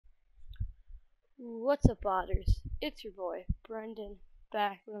What's up, otters? It's your boy, Brendan,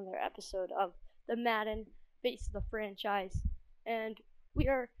 back with another episode of the Madden Face of the franchise. And we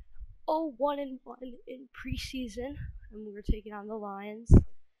are 0-1-1 in preseason, and we were taking on the Lions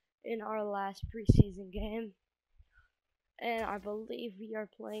in our last preseason game. And I believe we are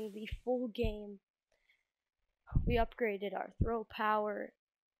playing the full game. We upgraded our throw power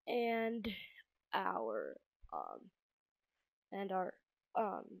and our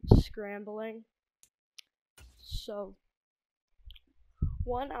scrambling. So,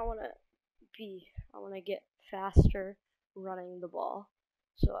 one, I want to get faster running the ball.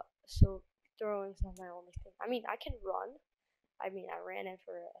 So throwing's not my only thing. I mean, I can run. I ran in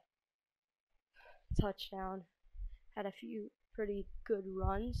for a touchdown. Had a few pretty good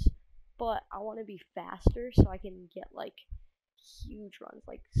runs, but I want to be faster so I can get like huge runs,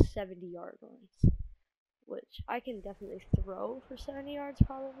 like 70-yard runs, which I can definitely throw for 70 yards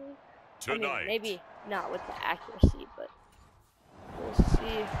probably. Tonight. Maybe not with the accuracy, but we'll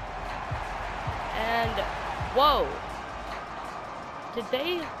see. And whoa, did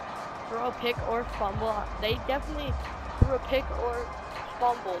they throw a pick or fumble? They definitely threw a pick or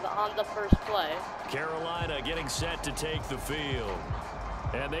fumbled on the first play. Carolina getting set to take the field.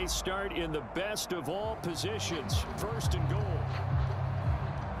 And they start in the best of all positions, first and goal.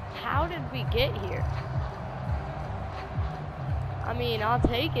 How did we get here? I mean, I'll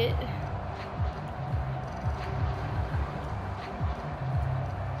take it.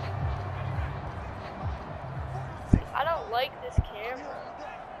 I don't like this camera.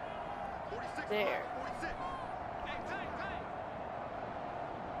 There.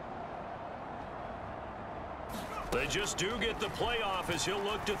 They just do get the playoff as he'll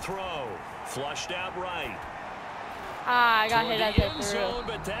look to throw. Flushed out right. I got hit as I threw.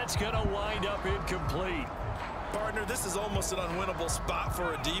 But that's going to wind up incomplete. Partner, this is almost an unwinnable spot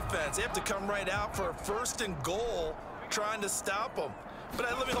for a defense. They have to come right out for a first and goal, trying to stop them. But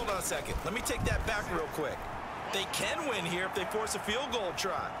let me hold on a second. Let me take that back real quick. They can win here if they force a field goal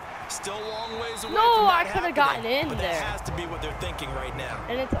try. Still a long ways away. No, from I that could have gotten in but there. That has to be what they're thinking right now.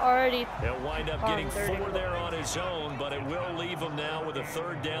 And it's already. He'll wind up getting 4 there on his own, but it will leave him now with a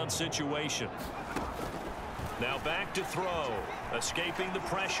third down situation. Now back to throw. Escaping the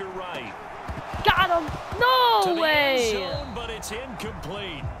pressure right. Got him! No to way! The end zone, but it's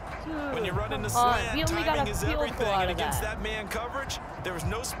incomplete. Dude, when you're running the slant, we only timing got a is field everything, goal out and of against that man coverage, there was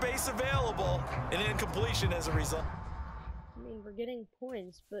no space available, and incompletion as a result. I mean, we're getting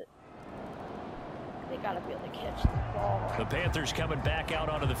points, but they gotta be able to catch the ball. The Panthers coming back out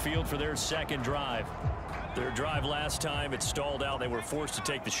onto the field for their second drive. Their drive last time, it stalled out. They were forced to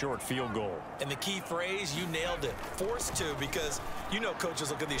take the short field goal. And the key phrase, you nailed it. Forced to, because you know coaches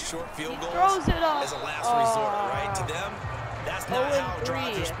look at these short field goals as a last resort, right? To them, that's not how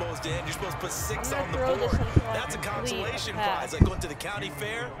drives are supposed to end. You're supposed to put 6 on the board. That's a consolation prize, like going to the county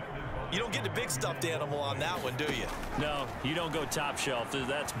fair. You don't get the big stuffed animal on that one, do you? No, you don't go top shelf.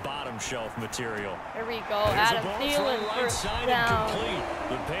 That's bottom shelf material. There we go. Adam Thielen first down. Complete.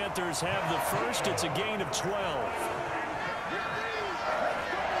 The Panthers have the first. It's a gain of 12.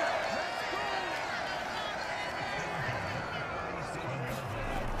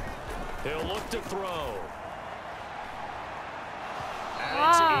 He'll look to throw.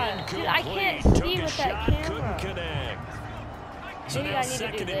 Dude, I can't see with that camera. Couldn't connect. So Maybe now I need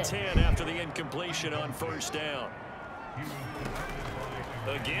second to do and this. 10 after the incompletion on first down.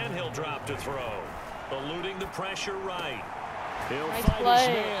 Again, he'll drop to throw. Eluding the pressure right. He'll find his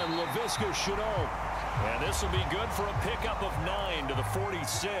man, LaVisca Chenault. And this will be good for a pickup of 9 to the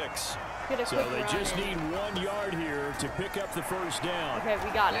 46. So they just need 1 yard here to pick up the first down. Okay,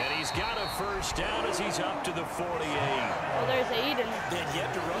 we got it. And he's got a first down as he's up to the 48. Oh, there's Aiden. They had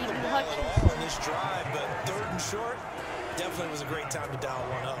yet to run the ball on this drive, but third and short definitely was a great time to dial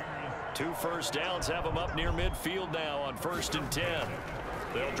one up. 2 first downs have them up near midfield now on first and 10.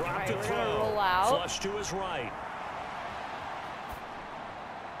 They'll drop to throw. Flush to his right.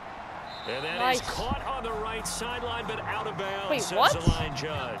 And that is caught on the right sideline, but out of bounds. Wait, says what? The line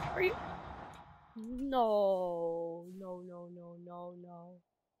judge. Are you? No.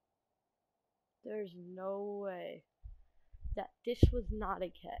 There's no way that this was not a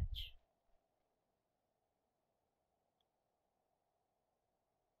catch.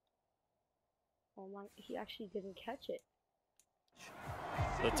 Oh my, he actually didn't catch it.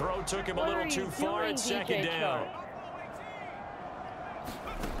 The throw took him a little too far at second down.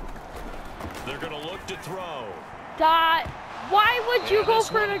 They're going to look to throw. Why would you go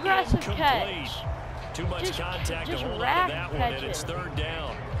for an aggressive catch? Too much contact to hold on to that one, and it's third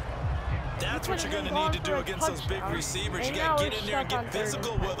down. That's what you're going to need to do against those big receivers. You got to get in there and get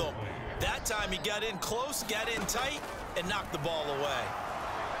physical with them. That time he got in close, got in tight, and knocked the ball away.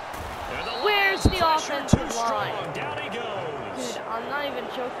 Where's the offensive line? Down he goes. Dude, I'm not even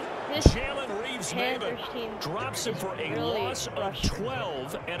joking. This Panthers team drops him for a really loss of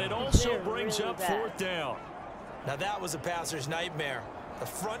 12, and it also brings really up bad. 4th down. Now that was a passer's nightmare. The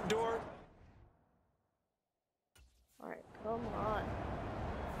front door. All right, come on.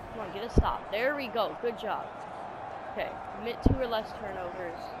 Come on, get a stop. There we go. Good job. Okay, commit 2 or less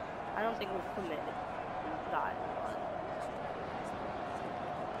turnovers. I don't think we've committed. We've got one.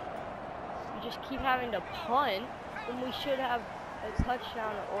 We just keep having to punt when we should have a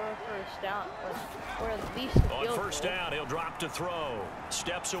touchdown or a first down, or at least a field goal. On first down, he'll drop to throw.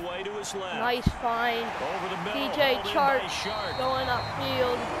 Steps away to his left. Nice find. Over the middle. DJ Chark going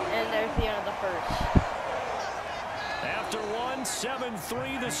upfield, and there's the end of the first. After one,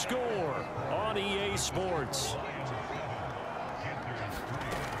 7-3 the score on EA Sports.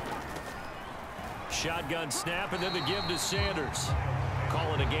 Shotgun snap, and then the give to Sanders.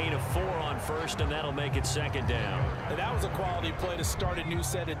 Call it a gain of 4 on first, and that'll make it 2nd down. And that was a quality play to start a new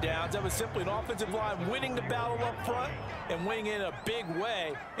set of downs. That was simply an offensive line winning the battle up front and winning it in a big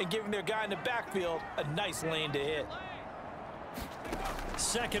way and giving their guy in the backfield a nice lane to hit.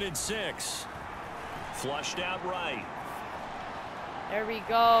 2nd and 6. Flushed out right. There we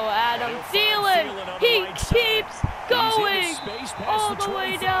go, Adam Thielen. He keeps going all the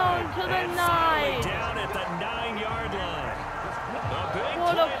way down to the 9. Down at the 9-yard line.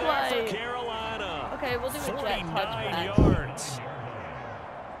 What a play. For Carolina. Okay, we'll do a jet touch pass. 49 yards.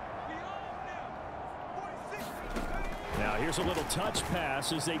 Now here's a little touch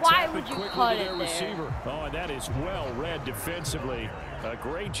pass as they tap it quickly to their receiver. Oh, and that is well read defensively. A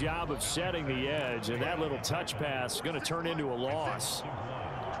great job of setting the edge, and that little touch pass is going to turn into a loss.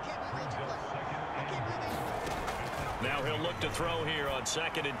 Now he'll look to throw here on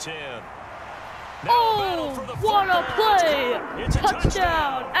 2nd and 10. Oh, what a play! It's a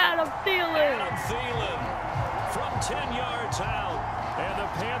touchdown, Adam Thielen. Adam Thielen from 10 yards out, and the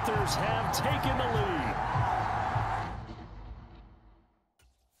Panthers have taken the lead.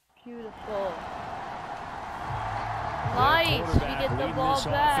 Beautiful. Nice, we get the ball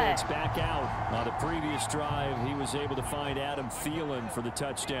back. Back out. On the previous drive, he was able to find Adam Thielen for the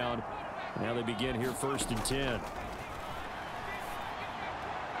touchdown. Now they begin here 1st and 10.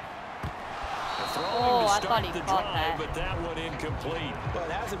 Oh, I thought he caught that. But that one incomplete. Well,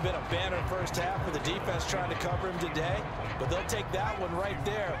 it hasn't been a banner first half for the defense trying to cover him today, but they'll take that one right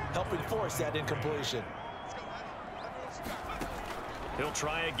there, helping force that incompletion. He'll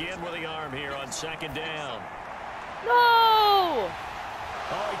try again with the arm here on 2nd down. No!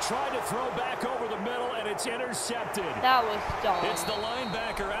 Oh, he tried to throw back over the middle, and it's intercepted. That was dumb. It's the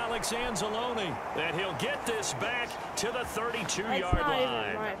linebacker, Alex Anzalone, and he'll get this back to the 32-yard line. It's not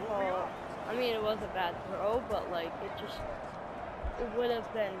even my fault. I mean, it was a bad throw, but, like, it would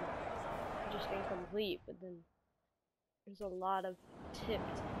have been just incomplete. But then there's a lot of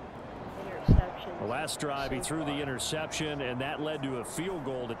tipped interceptions. The last drive, he threw the interception, and that led to a field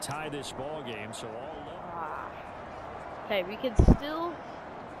goal to tie this ball game. So all okay, we can still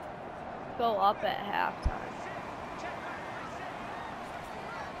go up at halftime.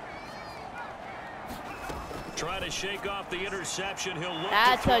 Trying to shake off the interception. He'll look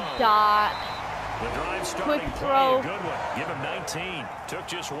That's to throw. a dot. The drive starting Quick play, throw. a good one. Give him 19. Took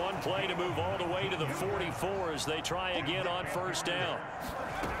just one play to move all the way to the 44 as they try again on 1st down.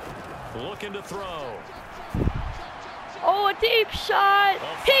 Looking to throw. Oh, a deep shot.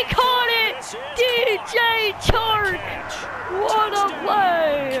 He caught it. DJ Chark. What a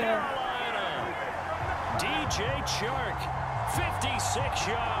play. Carolina. DJ Chark, 56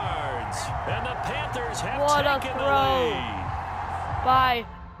 yards. And the Panthers have what a taken throw. the lead. By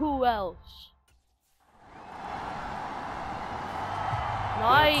who else?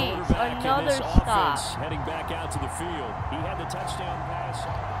 Nice. Another stop. Heading back out to the field. He had the touchdown pass.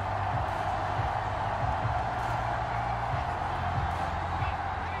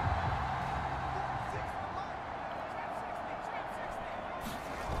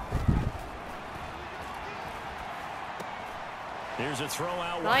 Here's a throw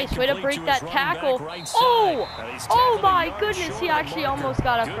out. Nice way to break that tackle. Oh, oh my goodness, he actually almost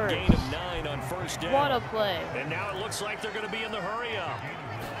got a first. Gain of 9 on 1st down. What a play. And now it looks like they're going to be in the hurry up.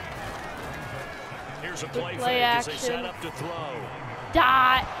 Here's a play fake as they set up to throw.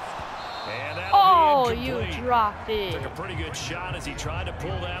 Dot. Oh, you dropped it. Took a pretty good shot as he tried to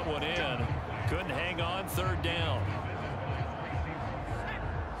pull that one in. Couldn't hang on 3rd down.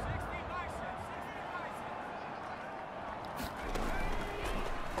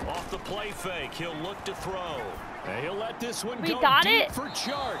 Off the play fake, he'll look to throw. And he'll let this one We go got deep it. for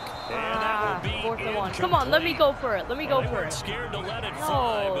Chark. And that will be 4th and 1. incomplete. Come on, let me go for it. Let me go They for weren't it. scared to let it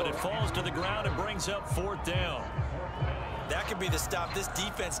fly, but it falls to the ground and brings up 4th down. That could be the stop this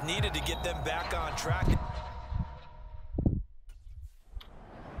defense needed to get them back on track.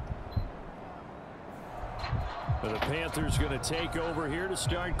 The Panthers going to take over here to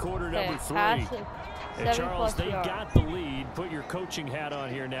start quarter number 3. And Charles, they got the lead. Put your coaching hat on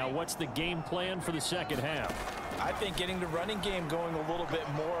here now. What's the game plan for the second half? I think getting the running game going a little bit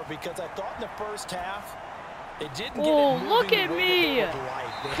more, because I thought in the first half it didn't get it moving. Look at me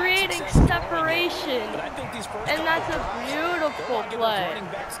creating separation, and that's a beautiful play.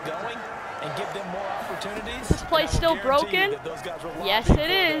 Running backs going and give them more opportunities. This play still broken? Yes,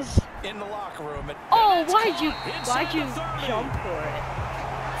 it is. In the locker room. Oh, why'd you jump for it?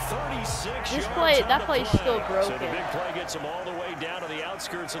 36 that play's still broken. So the big play gets them all the way down to the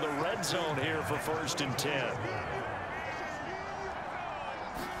outskirts of the red zone here for 1st and 10.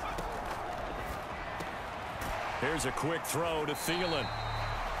 Here's a quick throw to Thielen.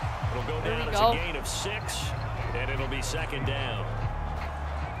 It'll go down as a gain of 6, and it'll be 2nd down.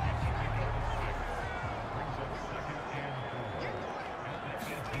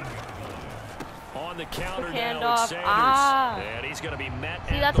 On the counter now, it's Sanders. And he's going to be met.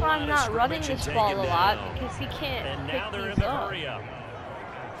 See, that's why I'm not running this ball a lot, because he can't and now pick they're these in the up. hurry up.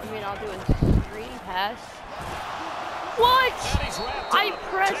 I mean, I'll do a screen pass. What? I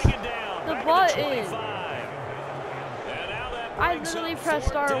pressed the button. I literally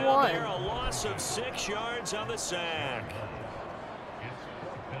pressed R1. There, a loss of 6 yards on the sack.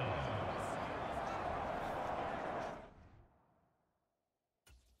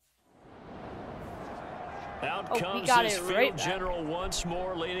 Out comes his field general once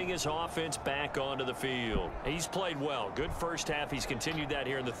more, leading his offense back onto the field. He's played well. Good first half. He's continued that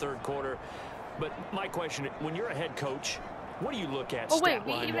here in the 3rd quarter. But my question, when you're a head coach, what do you look at stat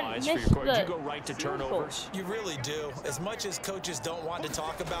line-wise for your coach? Do you go right to turnovers? You really do. As much as coaches don't want to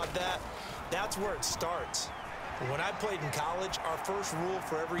talk about that, that's where it starts. When I played in college, our first rule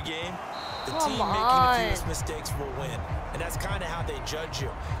for every game, the team making the fewest mistakes will win. And that's kind of how they judge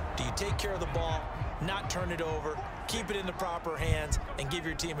you. Do you take care of the ball, not turn it over, keep it in the proper hands, and give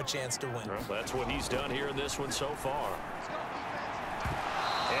your team a chance to win? Well, that's what he's done here in this one so far.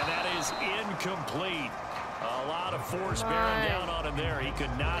 And that is incomplete. A lot of force bearing down on him there. He could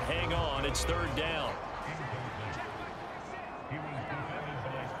not hang on. It's 3rd down.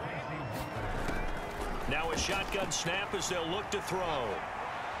 Now a shotgun snap as they'll look to throw.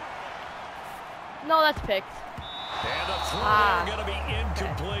 No, that's picked. And the throw going to be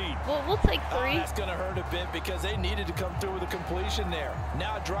incomplete. Okay. We'll take 3. That's going to hurt a bit because they needed to come through with a completion there.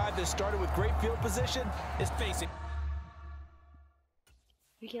 Now a drive that started with great field position is facing.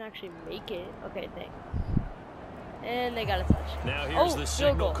 We can actually make it. Okay, thanks. And they got a touch. Now here's the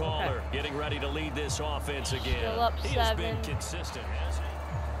signal caller getting ready to lead this offense again. Still up 7. He has been consistent, hasn't he?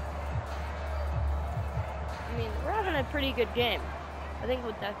 I mean, we're having a pretty good game. I think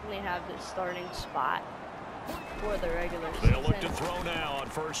we'll definitely have the starting spot for the regular season. They'll look to throw now on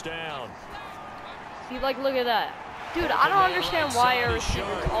 1st down. See, look at that. Dude, I don't understand why our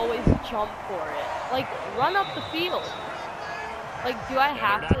receivers always jump for it. Like, run up the field. Like, do I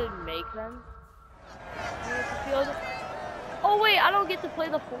have to make them run up the field? Oh, wait, I don't get to play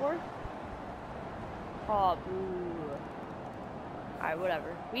the 4th? Oh, boo. Alright,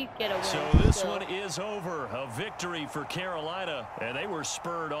 whatever. We get a win. So this one is over. A victory for Carolina. And they were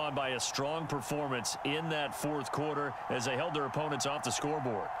spurred on by a strong performance in that 4th quarter as they held their opponents off the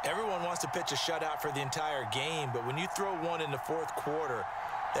scoreboard. Everyone wants to pitch a shutout for the entire game, but when you throw one in the 4th quarter,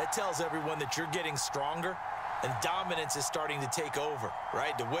 that tells everyone that you're getting stronger and dominance is starting to take over,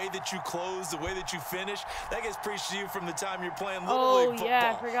 right? The way that you close, the way that you finish, that gets preached to you from the time you're playing Little League football. Oh,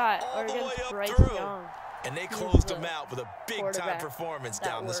 yeah, I forgot. All the way up Bryce through. Young. And they closed them out with a big-time performance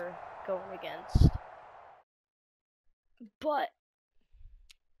down this. Going against. But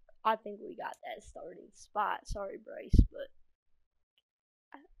I think we got that starting spot. Sorry, Bryce, but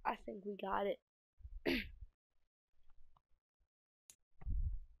I think we got it.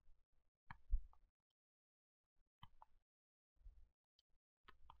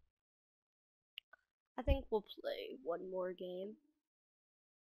 I think we'll play one more game.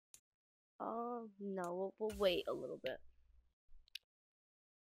 No, we'll wait a little bit.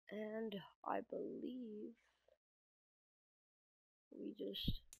 And I believe we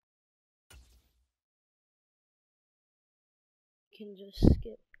can just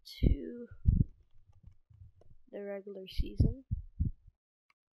skip to the regular season.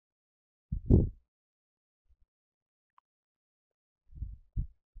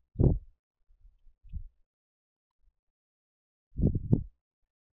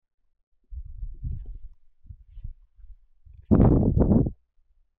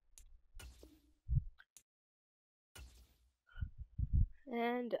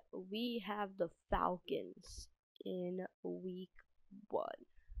 And we have the Falcons in week 1.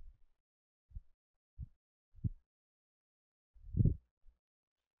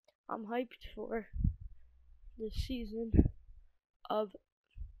 I'm hyped for this season of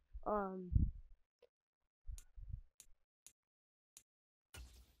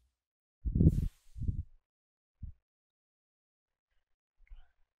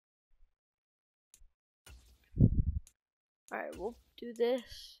Alright, we'll do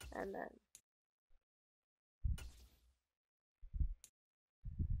this and then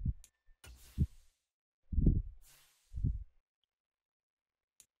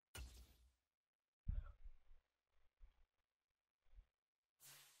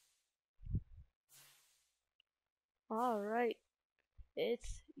alright,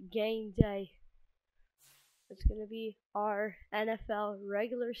 it's game day. It's gonna be our NFL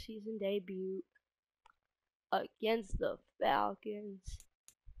regular season debut against the Falcons.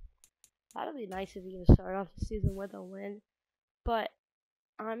 That'll be nice if we can start off the season with a win. But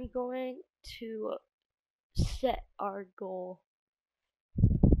I'm going to set our goal.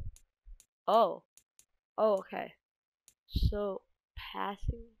 Oh, okay. So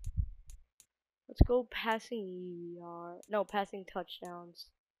passing. Let's go passing passing touchdowns.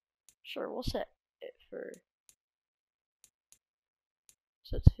 Sure, we'll set it for.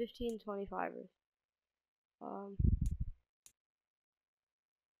 So it's 15, 25.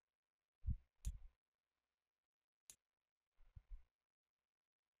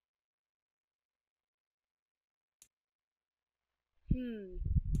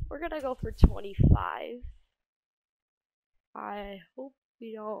 We're gonna go for 25. I hope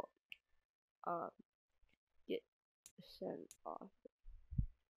we don't get sent off.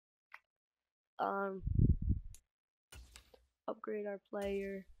 Upgrade our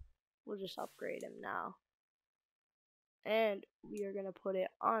player. We'll just upgrade him now. And we are gonna put it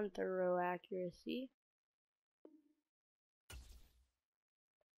on throw accuracy.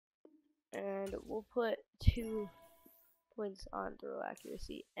 And we'll put 2 points on throw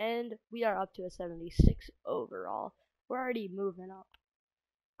accuracy. And we are up to a 76 overall. We're already moving up.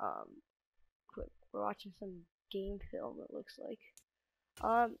 Quick, we're watching some game film, it looks like.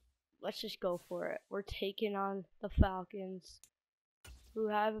 Let's just go for it. We're taking on the Falcons, who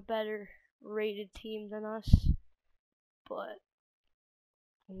have a better rated team than us. But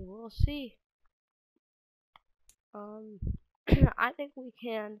we'll see. I think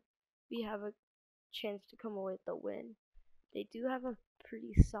we have a chance to come away with the win. They do have a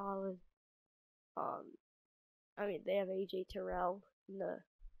pretty solid they have AJ Terrell in the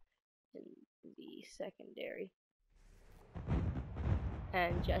secondary.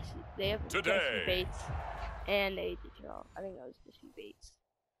 And they have Jesse Bates and AJ Terrell. I think that was Jesse Bates.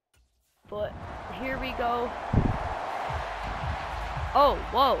 But here we go. Oh,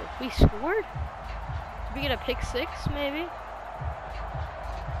 whoa, we scored? Did we get a pick 6 maybe?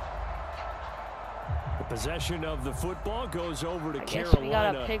 The possession of the football goes over to I Carolina. guess we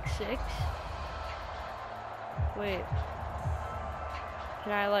got a pick 6. Wait.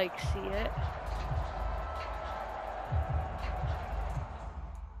 Can I see it?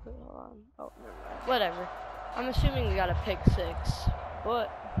 Hold on. Oh, never mind. Whatever. I'm assuming we got a pick 6. But,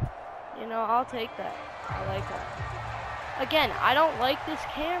 I'll take that. I like that. Again, I don't like this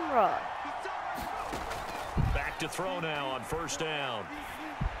camera. Back to throw now on first down.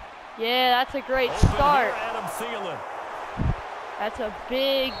 Yeah, that's a great start. Adam Thielen. That's a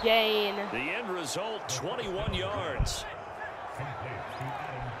big gain. The end result, 21 yards.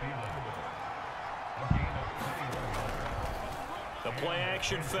 The play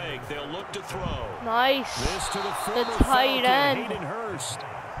action fake. They'll look to throw. Nice. This to the tight end. Hayden Hurst.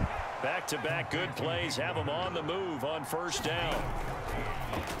 Back-to-back good plays have them on the move on first down.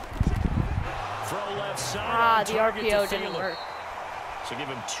 Throw left side. The RPO didn't work. So give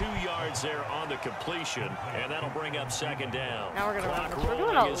him 2 yards there on the completion, and that'll bring up second down. Now we're going to run this. We're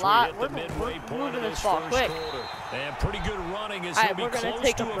doing a lot. We're moving this ball quick. And pretty good running is we're going to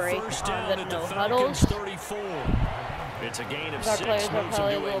take a break on the no huddles. 34. It's a gain of 6, players are moves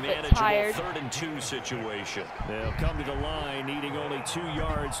probably them to a little bit manageable tired. 3rd and 2 situation. They'll come to the line, needing only 2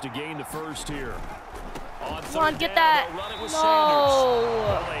 yards to gain the first here. Come on, get that. No.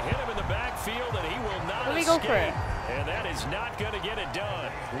 Well, they hit him in the backfield, and he will not Let me go for it. And that is not going to get it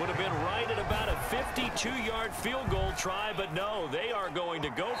done. Would have been right at about a 52-yard field goal try, but no, they are going to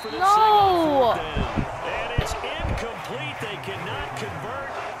go for the single. And it's incomplete. They cannot convert,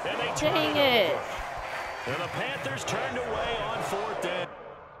 and they Dang it. And the Panthers turned away on 4th down.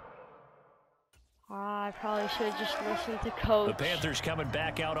 I probably should have just listened to coach. The Panthers coming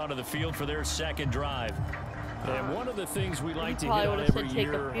back out onto the field for their second drive. And one of the things we like to hit on every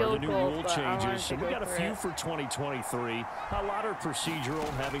year are the new rule changes. So we got a few for 2023. A lot are procedural,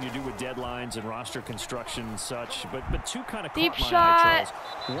 having to do with deadlines and roster construction and such. But two kind of deep caught my eye, shot.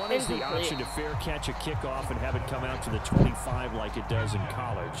 Charles. One is the option to fair catch a kickoff and have it come out to the 25 like it does in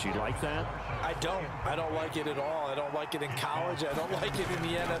college. You like that? I don't. I don't like it at all. I don't like it in college. I don't like it in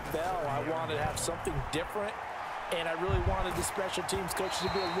the NFL. I want to have something different. And I really wanted the special teams coach to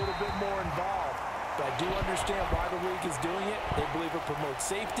be a little bit more involved. But I do understand why the league is doing it. They believe it promotes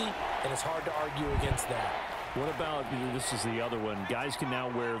safety, and it's hard to argue against that. What about, this is the other one, guys can now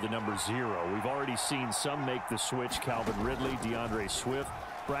wear the number 0. We've already seen some make the switch, Calvin Ridley, DeAndre Swift,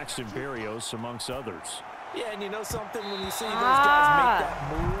 Braxton Berrios, amongst others. Yeah, and you know something? When you see those guys make that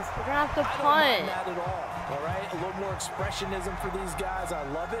move, we're going to have to punt. I don't mind that at all right? A little more expressionism for these guys. I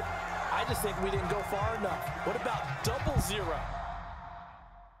love it. I just think we didn't go far enough. What about 0-0?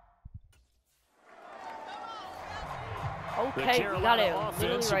 Okay, we got it.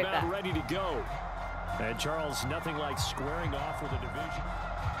 Offense right about back. ready to go. And Charles, nothing like squaring off with a division.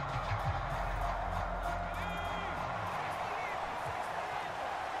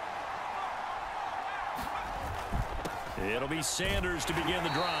 It'll be Sanders to begin the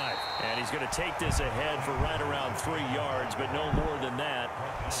drive. And he's going to take this ahead for right around 3 yards, but no more than that.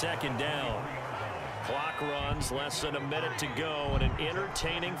 Second down. Clock runs, less than a minute to go, and an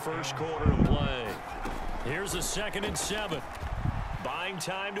entertaining first quarter of play. Here's a 2nd and 7. Buying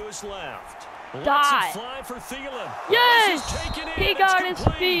time to his left. Lets it fly for Thielen. Yes! He got his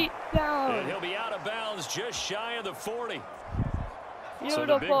feet down. And he'll be out of bounds just shy of the 40. Beautiful so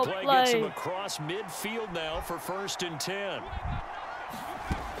the big play gets him play. across midfield now for 1st and 10.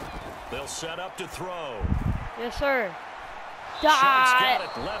 They'll set up to throw. Yes, sir. Shots got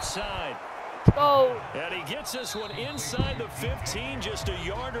it left side. Let's go. And he gets this one inside the 15, just a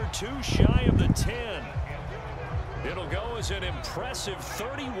yard or 2 shy of the 10. It'll go as an impressive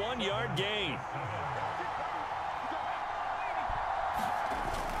 31-yard gain.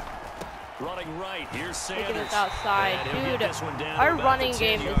 Running right, here's Sanders. Taking this outside. Dude, our running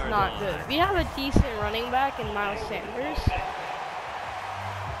game is not good. We have a decent running back in Miles Sanders,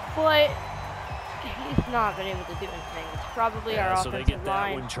 but he's not been able to do anything. It's probably our offensive line. So they get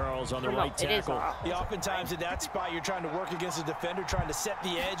that one, Charles, on the right tackle. Yeah, oftentimes in that spot, you're trying to work against a defender, trying to set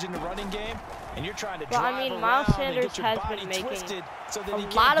the edge in the running game, and you're trying to drive around Miles Sanders has been making so a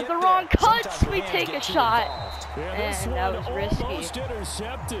lot of the wrong cuts. We take a shot, and that was risky. Almost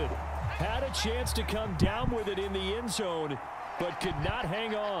intercepted. Had a chance to come down with it in the end zone, but could not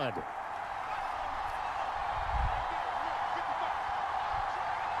hang on.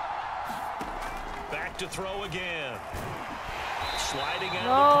 Back to throw again. Sliding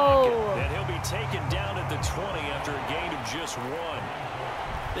out of the pocket, and he'll be taken down at the 20 after a gain of just 1.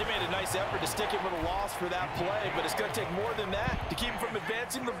 They made a nice effort to stick him with a loss for that play, but it's going to take more than that to keep him from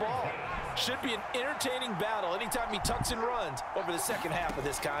advancing the ball. Should be an entertaining battle anytime he tucks and runs over the second half of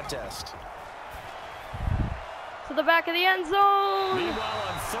this contest. To the back of the end zone. Meanwhile,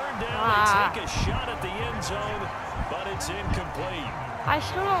 on 3rd down, they take a shot at the end zone, but it's incomplete. I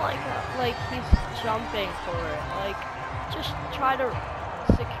still don't like that. Like, he's jumping for it. Like, just try to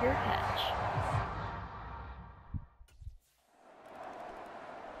secure catch.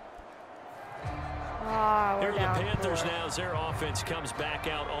 Here are the Panthers now as their offense comes back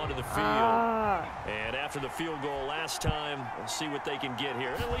out onto the field. And after the field goal last time, we'll see what they can get here.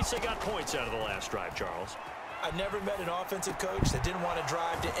 And at least they got points out of the last drive, Charles. I never met an offensive coach that didn't want to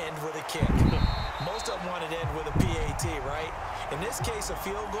drive to end with a kick. Most of them wanted to end with a PAT, right? In this case, a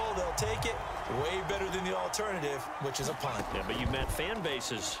field goal, they'll take it. Way better than the alternative, which is a punt. Yeah, but you met fan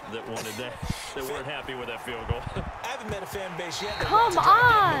bases that wanted that, that weren't happy with that field goal. I haven't met a fan base yet that Come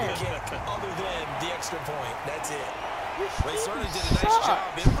on! Other than the extra point. That's it. They certainly did a nice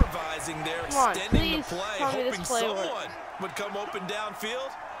job improvising there, extending the play, hoping someone would come open downfield,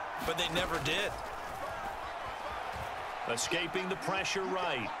 but they never did. Escaping the pressure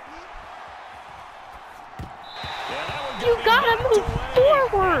right. You gotta move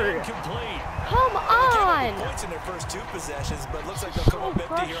forward. Come on. Points in their first 2 possessions, but looks like they'll come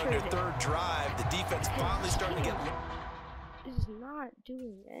up empty here on their 3rd drive. The defense finally starting to get. Is not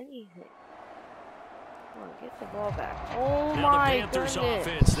doing anything. Come on, get the ball back. Oh now my the Panthers goodness.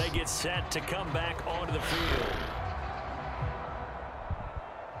 Offense, they get set to come back onto the field.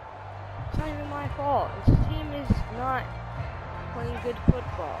 It's not even my fault. This team is not playing good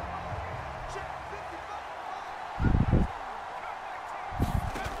football.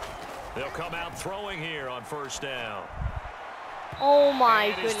 They'll come out throwing here on 1st down. Oh my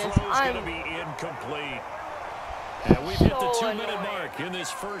and goodness. His throw's going to be incomplete. And we've hit the 2-minute mark in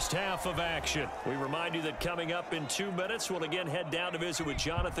this first half of action. We remind you that coming up in 2 minutes, we'll again head down to visit with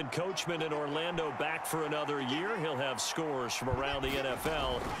Jonathan Coachman in Orlando, back for another year. He'll have scores from around the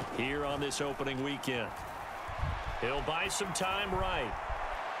NFL here on this opening weekend. He'll buy some time right.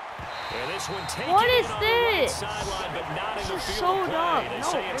 And this one taken what is on this? the right sideline, but not in the This is field so of play. dumb. They No,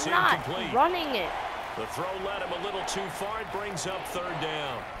 say it's they're not incomplete. running it. The throw led him a little too far. It brings up 3rd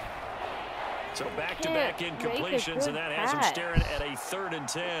down. So back-to-back incompletions, and that has him staring at a 3rd and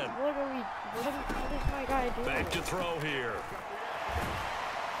 10. What is my guy doing? Back to throw here.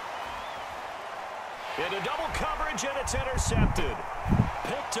 Into double coverage, and it's intercepted.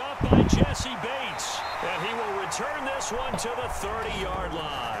 Picked up by Jesse Bates. And he will return this one to the 30-yard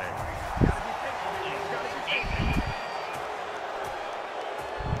line.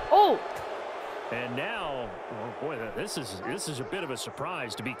 Oh! And now, oh boy, this is a bit of a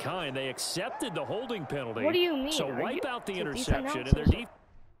surprise. To be kind, they accepted the holding penalty. What do you mean? So wipe out the interception, and their defense.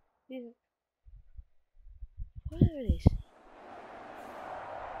 What are they saying?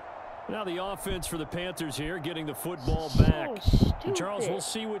 Now the offense for the Panthers here, getting the football So back. stupid. Charles, we'll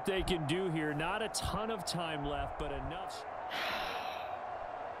see what they can do here. Not a ton of time left, but enough.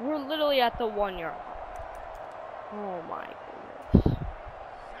 We're literally at the 1-yard line. Oh my goodness.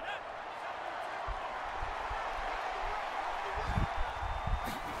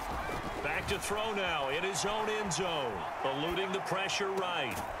 Back to throw now in his own end zone. Eluding the pressure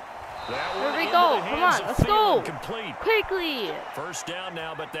right. There we go. Come on, let's go. Complete. Quickly. First down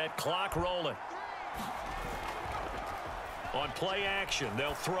now, but that clock rolling. On play action,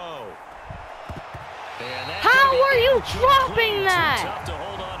 they'll throw. How are you dropping that? Tough to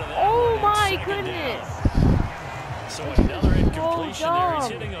hold on to that Oh one. my goodness. So another incompletion so there. He's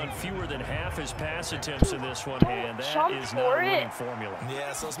dumb. hitting on fewer than half his pass attempts in this one, and that jump is for not a winning it. formula.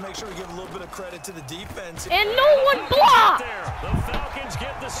 Yeah, so let's make sure we give a little bit of credit to the defense. And no one blocked. The Falcons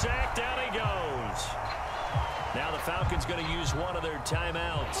get the sack. Down he goes. Now the Falcons going to use one of their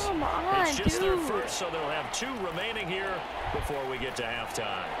timeouts. Come on, it's just their dude. first, so they'll have 2 remaining here before we get to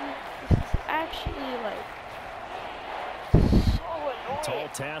halftime. This is actually like so annoying. Tall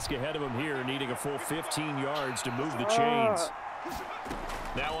task ahead of him here, needing a full 15 yards to move the chains.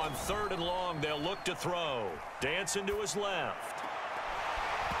 Now on 3rd and long, they'll look to throw. Dancing to his left.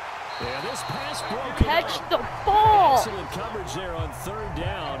 Yeah, this pass broken. Catch the ball. Excellent coverage there on 3rd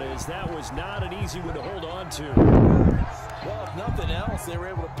down, as that was not an easy one to hold on to. Well, if nothing else, they were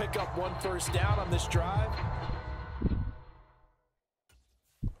able to pick up 1 first down on this drive.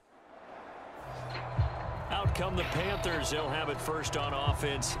 Out come the Panthers. They'll have it first on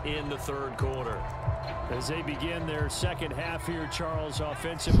offense in the 3rd quarter. As they begin their second half here, Charles,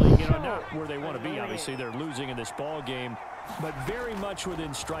 offensively, not where they want to be. Obviously, they're losing in this ball game, but very much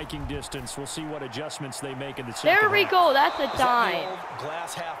within striking distance. We'll see what adjustments they make in the second There we half. go. That's a Is that dime. the old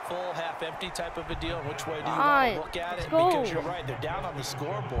glass half full, half empty type of a deal? Which way do you Fine. want to look at Let's it? go. Because you're right, they're down on the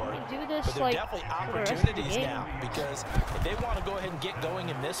scoreboard. We do this but there are like definitely for the rest of the opportunities game. now, because if they want to go ahead and get going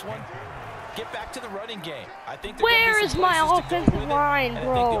in this one, get back to the running game. I think Where is my offensive line, I think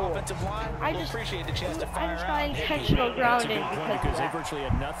the bro? offensive line I will just appreciate the chance to fire got out and hit intentional people. That's a grounding good point, because because of they that. virtually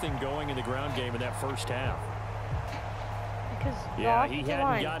had nothing going in the ground game in that first half. Because Yeah, the he offensive hadn't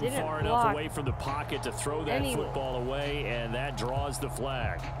line gotten didn't far block. enough away from the pocket to throw that Anyway. football away, and that draws the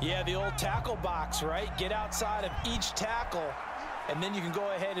flag. Yeah, the old tackle box, right? Get outside of each tackle, and then you can go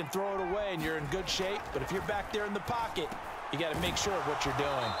ahead and throw it away, and you're in good shape. But if you're back there in the pocket, you got to make sure of what you're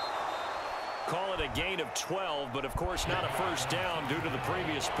doing. Call it a gain of 12, but of course not a first down due to the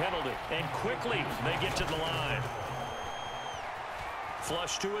previous penalty. And quickly they get to the line.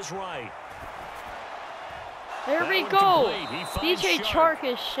 Flush to his right. There That we one go. complete. He finds DJ Sharp.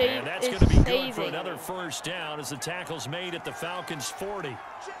 Chark is And that's going to be good for saving. another first down as the tackle's made at the Falcons' 40.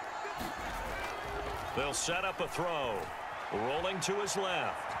 They'll set up a throw. Rolling to his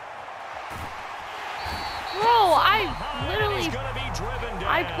left. Bro, I literally, He's gonna be driven down.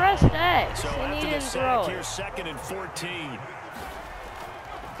 I pressed X So and he after the didn't sack throw here, it. 2nd and 14.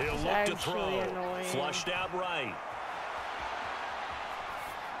 He'll It's look to actually throw. annoying. Flushed out right.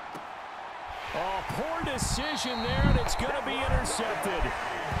 Oh, poor decision there, and it's going to be intercepted.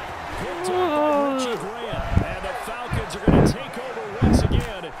 Picked up by Richie Grant, and the Falcons are going to take over once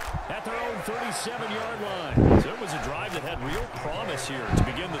again at their own 37-yard line. So it was a drive that had real promise here to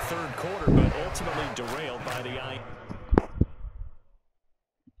begin the 3rd quarter, but ultimately derailed by the eye.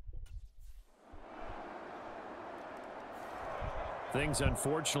 Things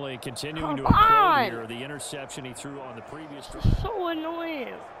unfortunately continuing to Come implode on. here. The interception he threw on the previous drive. So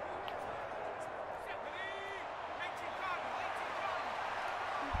annoying.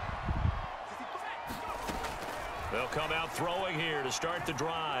 They'll come out throwing here to start the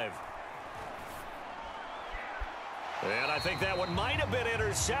drive. And I think that one might have been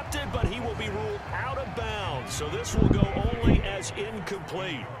intercepted, but he will be ruled out of bounds. So this will go only as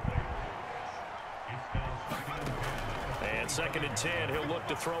incomplete. And 2nd and 10, he'll look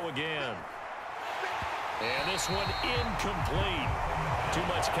to throw again. And this one incomplete. Too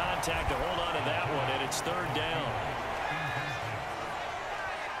much contact to hold on to that one, and it's 3rd down.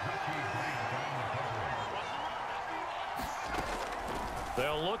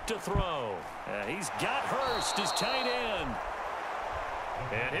 They'll look to throw. He's got Hurst, his tight end.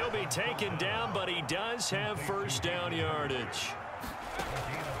 And he'll be taken down, but he does have 1st down yardage.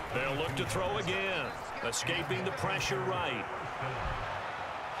 They'll look to throw again. Escaping the pressure right.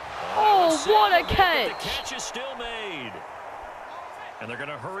 Oh, what a catch. The catch is still made. And they're going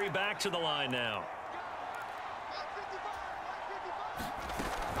to hurry back to the line now.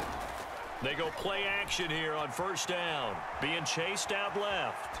 They go play action here on 1st down. Being chased out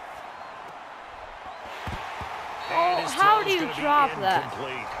left. Oh, how do you drop that?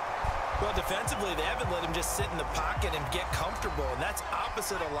 Well, defensively, they haven't let him just sit in the pocket and get comfortable, and that's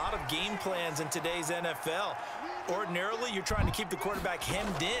opposite a lot of game plans in today's NFL. Ordinarily, you're trying to keep the quarterback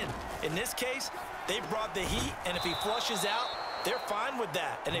hemmed in. In this case, they brought the heat, and if he flushes out, they're fine with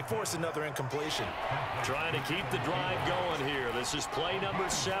that, and they force another incompletion. Trying to keep the drive going here. This is play number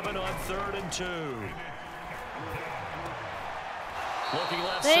 7 on 3rd and 2. Looking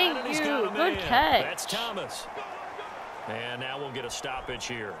left side, and he's got him in. Good catch. That's Thomas. And now we'll get a stoppage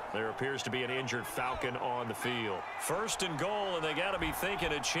here. There appears to be an injured Falcon on the field. 1st and goal, and they got to be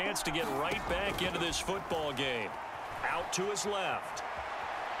thinking a chance to get right back into this football game. Out to his left.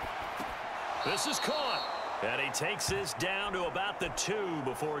 This is caught. And he takes this down to about the 2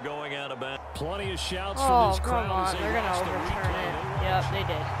 before going out of bounds. Plenty of shouts from this crowd. Oh, come on. They're going to overturn it. Yep, they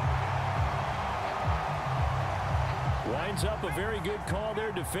did. Winds up a very good call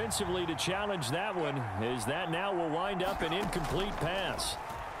there defensively to challenge that one, as that now will wind up an incomplete pass.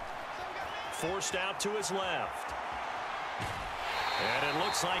 Forced out to his left. And it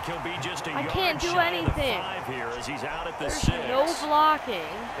looks like he'll be just a yard shy of the 5 here as he's out at the 6. No blocking.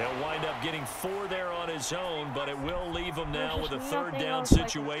 He'll wind up getting 4 there on his own, but it will leave him now with a 3rd down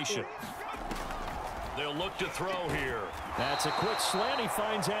situation. They'll look to throw here. That's a quick slant. He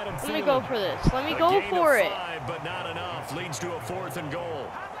finds Adam Thielen. Let me go for this. Let me go for it. 5, but not enough. Leads to a 4th and goal.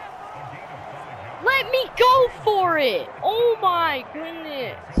 Let me go for it. Oh my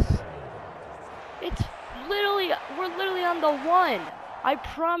goodness. It's literally, we're literally on the 1. I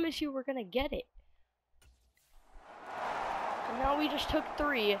promise you we're gonna get it. And now we just took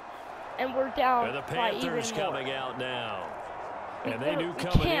 3, and we're down and the by even Panthers more. coming out now. And they knew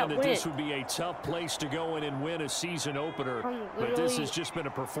coming in that this would be a tough place to go in and win a season opener. But this has just been a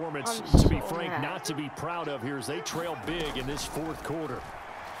performance, to be frank, not to be proud of here as they trail big in this 4th quarter.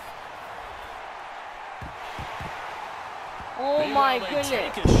 Oh my goodness.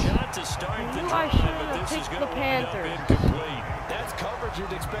 Take a shot to start the drive, but this is going to wind up incomplete. That's coverage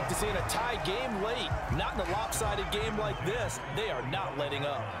you'd expect to see in a tie game late. Not in a lopsided game like this. They are not letting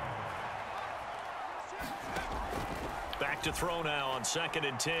up. Back to throw now on 2nd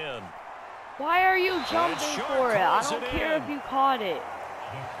and 10. Why are you jumping for it? I don't care if you caught it.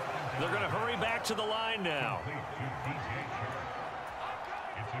 They're going to hurry back to the line now.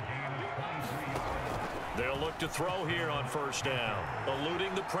 They'll look to throw here on 1st down.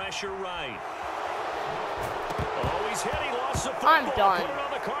 Eluding the pressure right. Oh, he's hit. He lost the football. I'm done. Put it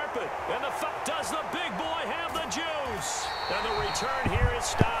on the carpet. And does the big boy have the juice? And the return here is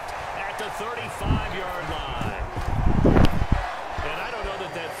stopped at the 35-yard line. And I don't know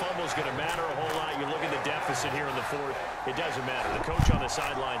that fumble's going to matter a whole lot. You look at the deficit here in the 4th. It doesn't matter. The coach on the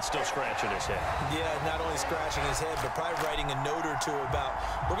sideline still scratching his head. Yeah, not only scratching his head, but probably writing a note or two about,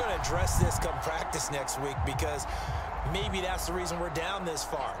 we're going to address this come practice next week, because maybe that's the reason we're down this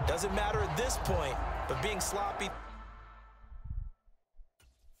far. Doesn't matter at this point, but being sloppy.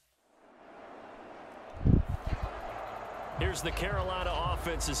 Here's the Carolina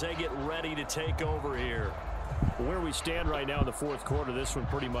offense as they get ready to take over here. Where we stand right now in the 4th quarter, this one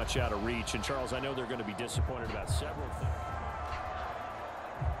pretty much out of reach. And, Charles, I know they're going to be disappointed about several things.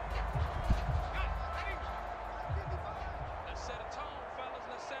 Let's set a tone, fellas.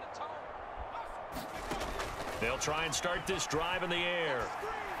 Let's set a tone. They'll try and start this drive in the air.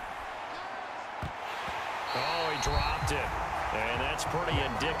 Oh, he dropped it. And that's pretty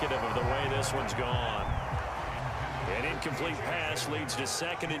indicative of the way this one's gone. An incomplete pass leads to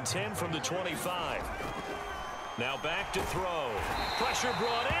 2nd and 10 from the 25. Now back to throw. Pressure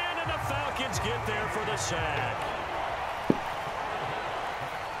brought in, and the Falcons get there for the sack.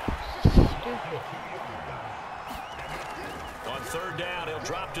 On third down, he'll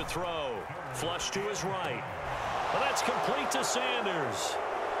drop to throw. Flush to his right. Well, that's complete to Sanders.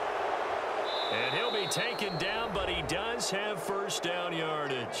 And he'll be taken down, but he does have first down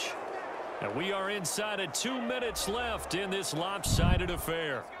yardage. And we are inside of 2 minutes left in this lopsided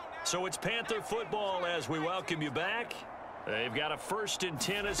affair. So it's Panther football as we welcome you back. They've got a 1st and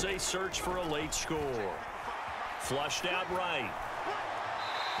 10 as they search for a late score. Flushed out right.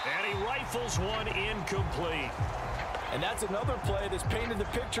 And he rifles one incomplete. And that's another play that's painted the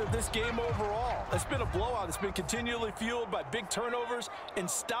picture of this game overall. It's been a blowout. It's been continually fueled by big turnovers and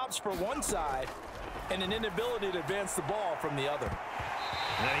stops for one side and an inability to advance the ball from the other.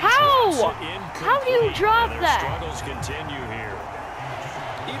 How? How do you drop that? Struggles continue here.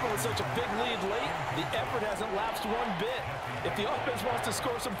 Even with such a big lead late, the effort hasn't lapsed one bit. If the offense wants to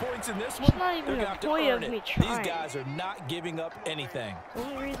score some points in this one, they're going to have to earn it. These guys are not giving up anything. The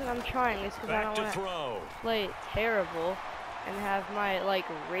only reason I'm trying is because I don't want to play terrible and have my,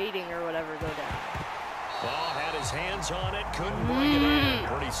 rating or whatever go down. Ball had his hands on it, couldn't bring it in.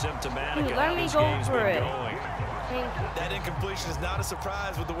 Pretty symptomatic of how this game's been going. That incompletion is not a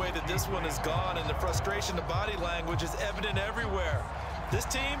surprise with the way that this one has gone, and the frustration, the body language is evident everywhere. This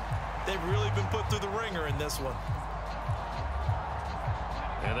team, they've really been put through the ringer in this one.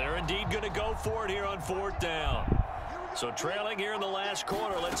 And they're indeed going to go for it here on 4th down. So trailing here in the last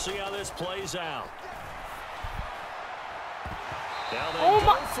quarter, let's see how this plays out. Oh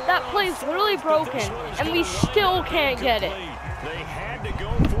my, that play's literally broken, and we still can't get it. They had to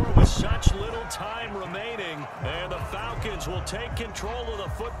go for it with such little time remaining, and the Falcons will take control of the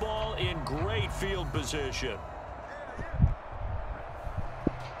football in great field position.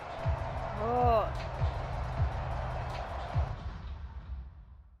 Oh.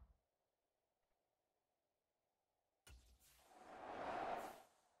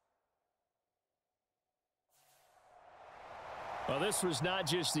 Well, this was not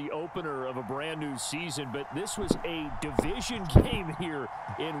just the opener of a brand new season, but this was a division game here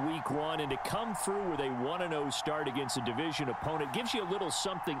in week 1. And to come through with a 1-0 start against a division opponent gives you a little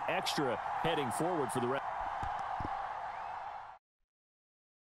something extra heading forward for the rest.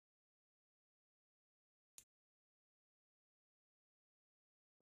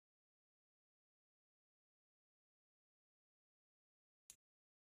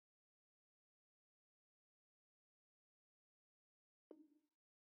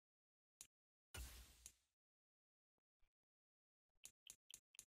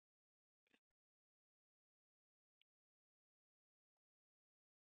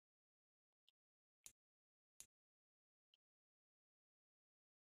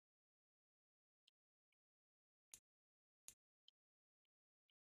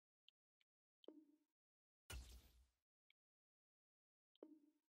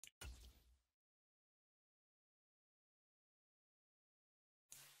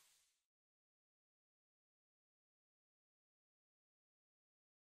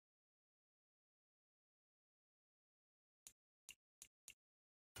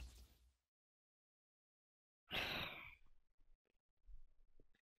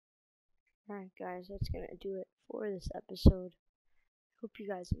 Alright guys, that's gonna do it for this episode. Hope you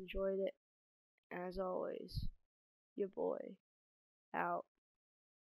guys enjoyed it. As always, your boy, out.